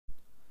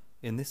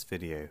In this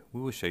video, we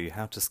will show you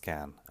how to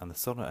scan and the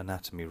solid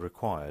anatomy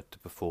required to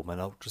perform an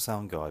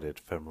ultrasound-guided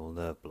femoral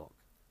nerve block.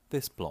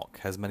 This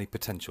block has many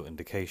potential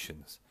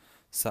indications,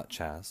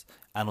 such as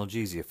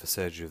analgesia for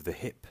surgery of the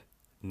hip,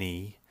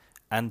 knee,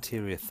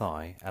 anterior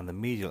thigh and the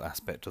medial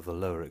aspect of the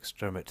lower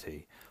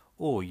extremity,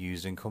 or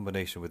used in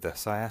combination with the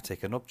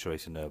sciatic and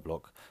obturator nerve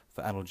block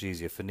for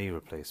analgesia for knee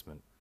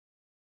replacement.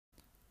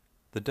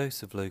 The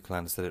dose of local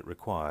anesthetic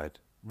required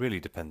really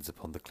depends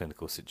upon the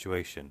clinical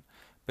situation,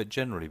 but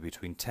generally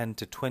between 10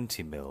 to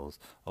 20 mL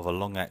of a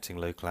long-acting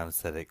local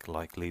anesthetic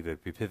like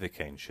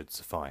levobupivacaine should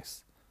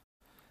suffice.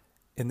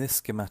 In this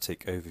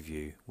schematic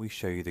overview, we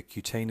show you the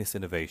cutaneous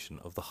innervation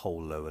of the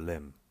whole lower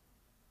limb.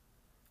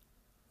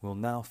 We'll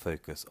now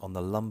focus on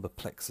the lumbar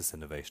plexus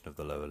innervation of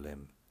the lower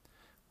limb,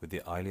 with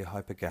the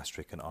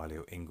iliohypogastric and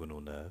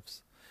ilioinguinal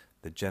nerves,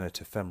 the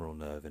genitofemoral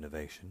nerve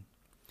innervation,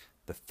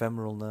 the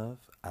femoral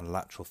nerve and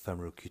lateral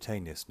femoral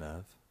cutaneous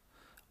nerve,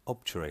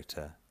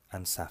 obturator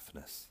and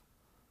saphenous.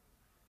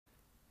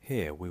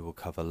 Here we will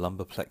cover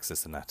lumbar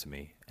plexus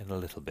anatomy in a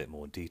little bit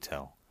more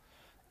detail.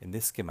 In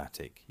this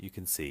schematic you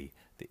can see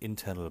the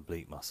internal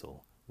oblique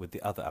muscle with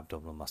the other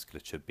abdominal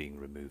musculature being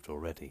removed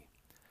already.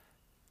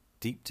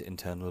 Deep to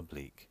internal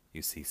oblique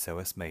you see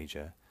psoas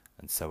major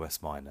and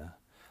psoas minor,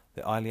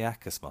 the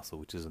iliacus muscle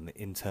which is on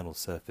the internal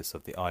surface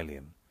of the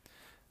ilium,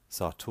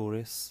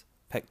 sartorius,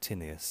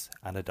 pectineus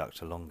and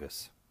adductor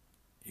longus.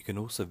 You can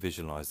also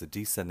visualize the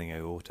descending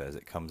aorta as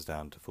it comes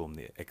down to form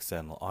the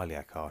external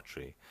iliac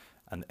artery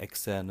and the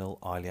external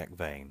iliac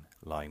vein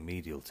lying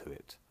medial to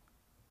it.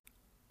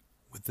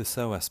 With the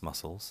psoas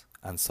muscles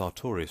and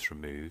sartorius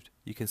removed,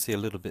 you can see a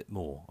little bit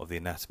more of the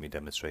anatomy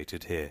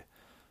demonstrated here.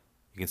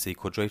 You can see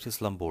quadratus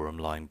lumborum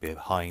lying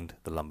behind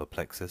the lumbar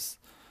plexus,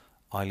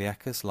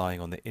 iliacus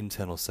lying on the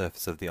internal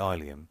surface of the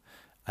ilium,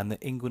 and the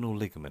inguinal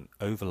ligament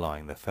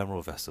overlying the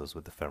femoral vessels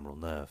with the femoral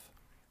nerve.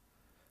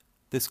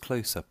 This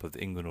close-up of the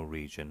inguinal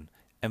region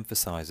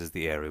emphasizes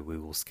the area we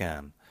will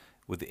scan,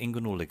 with the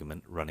inguinal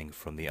ligament running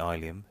from the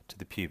ilium to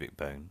the pubic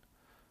bone,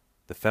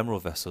 the femoral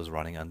vessels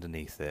running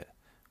underneath it,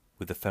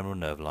 with the femoral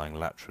nerve lying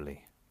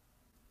laterally.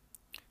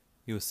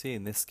 You will see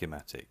in this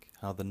schematic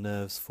how the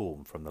nerves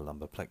form from the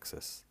lumbar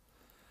plexus.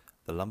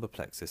 The lumbar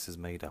plexus is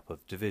made up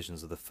of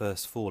divisions of the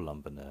first 4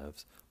 lumbar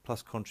nerves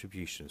plus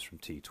contributions from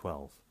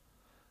T12.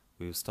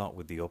 We will start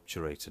with the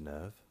obturator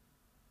nerve,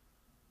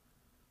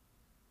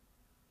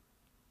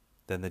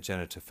 then the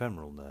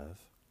genitofemoral nerve,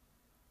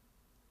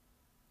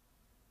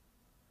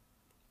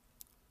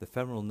 the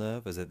femoral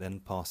nerve as it then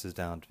passes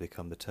down to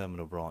become the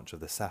terminal branch of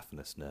the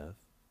saphenous nerve,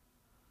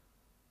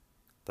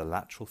 the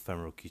lateral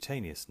femoral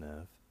cutaneous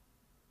nerve,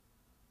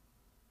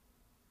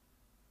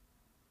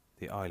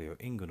 the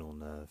ilioinguinal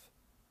nerve,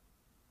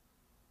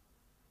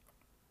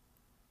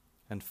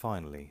 and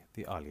finally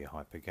the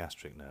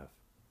iliohypogastric nerve.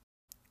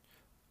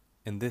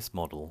 In this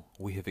model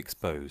we have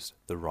exposed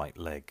the right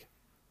leg.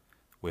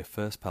 We're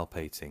first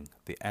palpating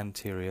the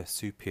anterior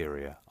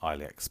superior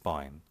iliac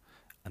spine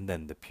and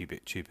then the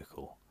pubic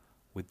tubercle,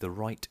 with the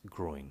right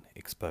groin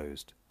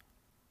exposed.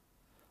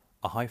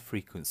 A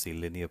high-frequency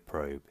linear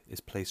probe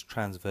is placed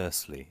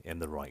transversely in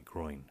the right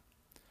groin.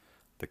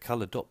 The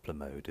colour Doppler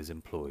mode is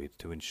employed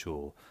to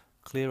ensure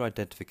clear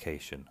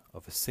identification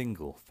of a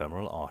single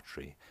femoral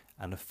artery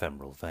and a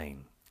femoral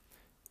vein.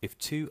 If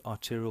 2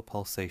 arterial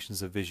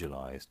pulsations are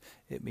visualized,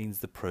 it means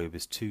the probe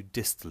is too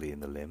distally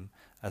in the limb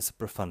as the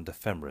profunda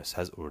femoris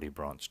has already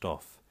branched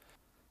off.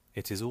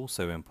 It is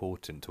also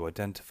important to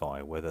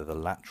identify whether the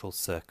lateral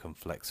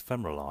circumflex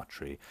femoral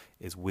artery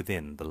is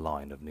within the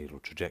line of needle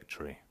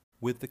trajectory.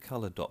 With the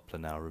colour Doppler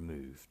now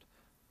removed,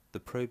 the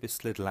probe is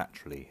slid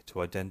laterally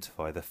to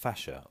identify the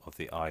fascia of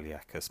the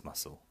iliacus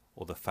muscle,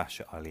 or the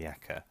fascia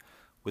iliaca,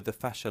 with the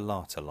fascia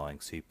lata lying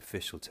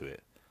superficial to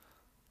it.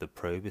 The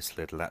probe is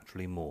slid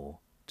laterally more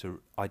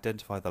to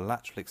identify the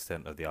lateral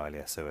extent of the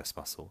iliopsoas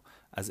muscle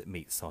as it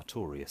meets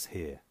sartorius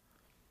here.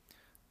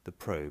 The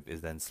probe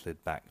is then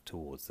slid back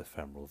towards the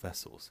femoral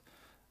vessels.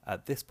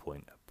 At this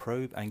point,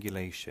 probe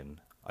angulation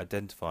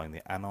identifying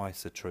the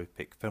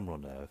anisotropic femoral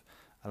nerve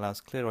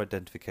allows clear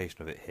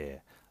identification of it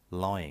here,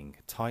 lying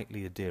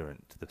tightly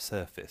adherent to the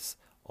surface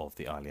of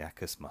the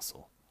iliacus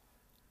muscle.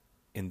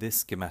 In this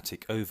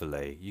schematic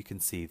overlay you can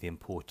see the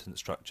important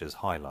structures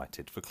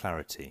highlighted for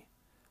clarity.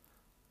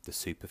 The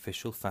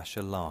superficial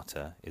fascia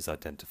lata is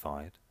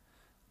identified,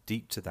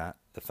 deep to that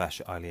the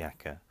fascia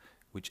iliaca,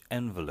 which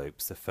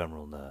envelopes the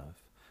femoral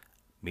nerve,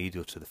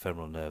 medial to the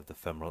femoral nerve the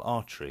femoral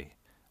artery,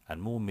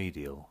 and more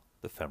medial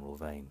the femoral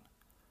vein.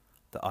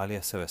 The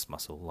iliopsoas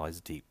muscle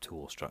lies deep to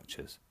all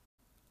structures.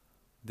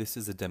 This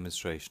is a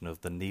demonstration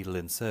of the needle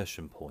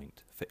insertion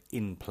point for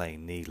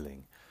in-plane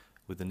needling,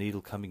 with the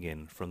needle coming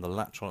in from the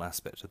lateral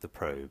aspect of the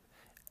probe,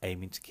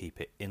 aiming to keep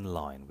it in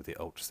line with the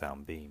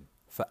ultrasound beam.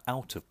 For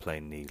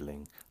out-of-plane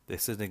needling,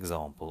 this is an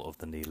example of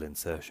the needle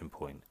insertion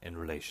point in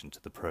relation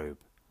to the probe.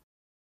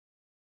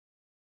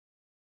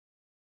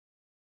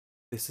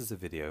 This is a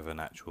video of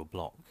an actual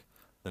block.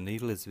 The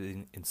needle is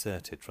being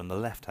inserted from the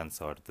left-hand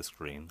side of the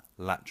screen,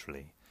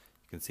 laterally.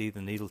 You can see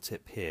the needle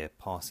tip here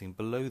passing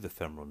below the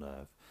femoral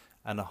nerve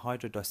and a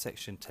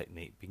hydrodissection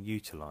technique being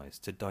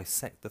utilised to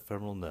dissect the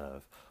femoral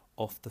nerve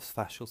off the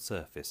fascial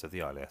surface of the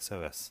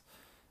LSOS.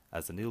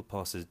 As the needle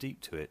passes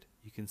deep to it,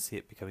 you can see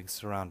it becoming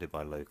surrounded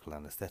by local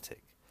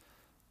anaesthetic.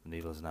 The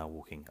needle is now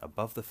walking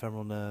above the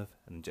femoral nerve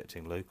and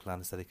injecting local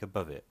anaesthetic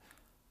above it.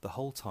 The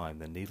whole time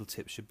the needle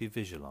tip should be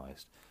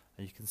visualised,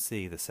 and you can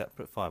see the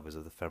separate fibres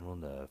of the femoral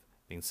nerve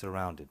being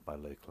surrounded by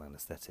local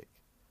anaesthetic.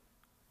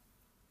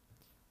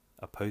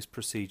 A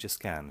post-procedure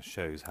scan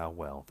shows how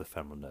well the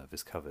femoral nerve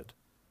is covered.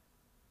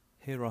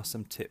 Here are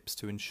some tips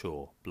to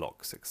ensure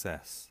block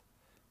success.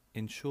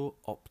 Ensure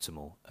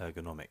optimal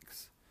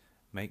ergonomics.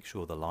 Make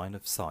sure the line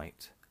of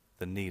sight,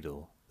 the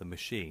needle, the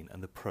machine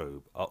and the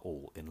probe are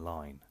all in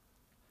line.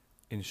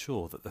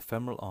 Ensure that the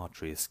femoral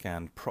artery is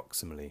scanned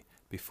proximally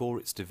before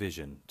its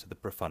division to the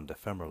profunda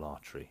femoral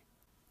artery.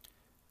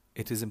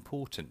 It is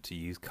important to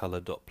use colour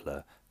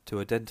Doppler to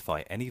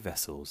identify any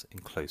vessels in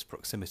close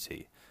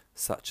proximity,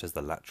 such as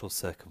the lateral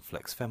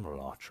circumflex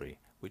femoral artery,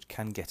 which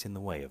can get in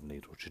the way of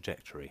needle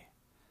trajectory.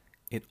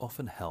 It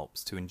often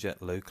helps to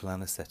inject local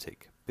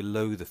anaesthetic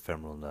below the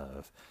femoral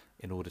nerve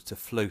in order to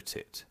float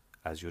it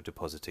as you're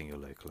depositing your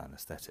local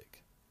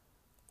anaesthetic.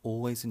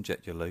 Always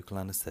inject your local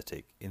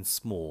anaesthetic in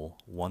small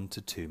 1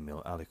 to 2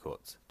 ml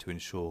aliquots to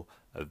ensure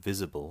a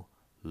visible,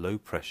 low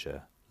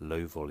pressure,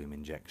 low volume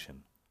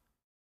injection.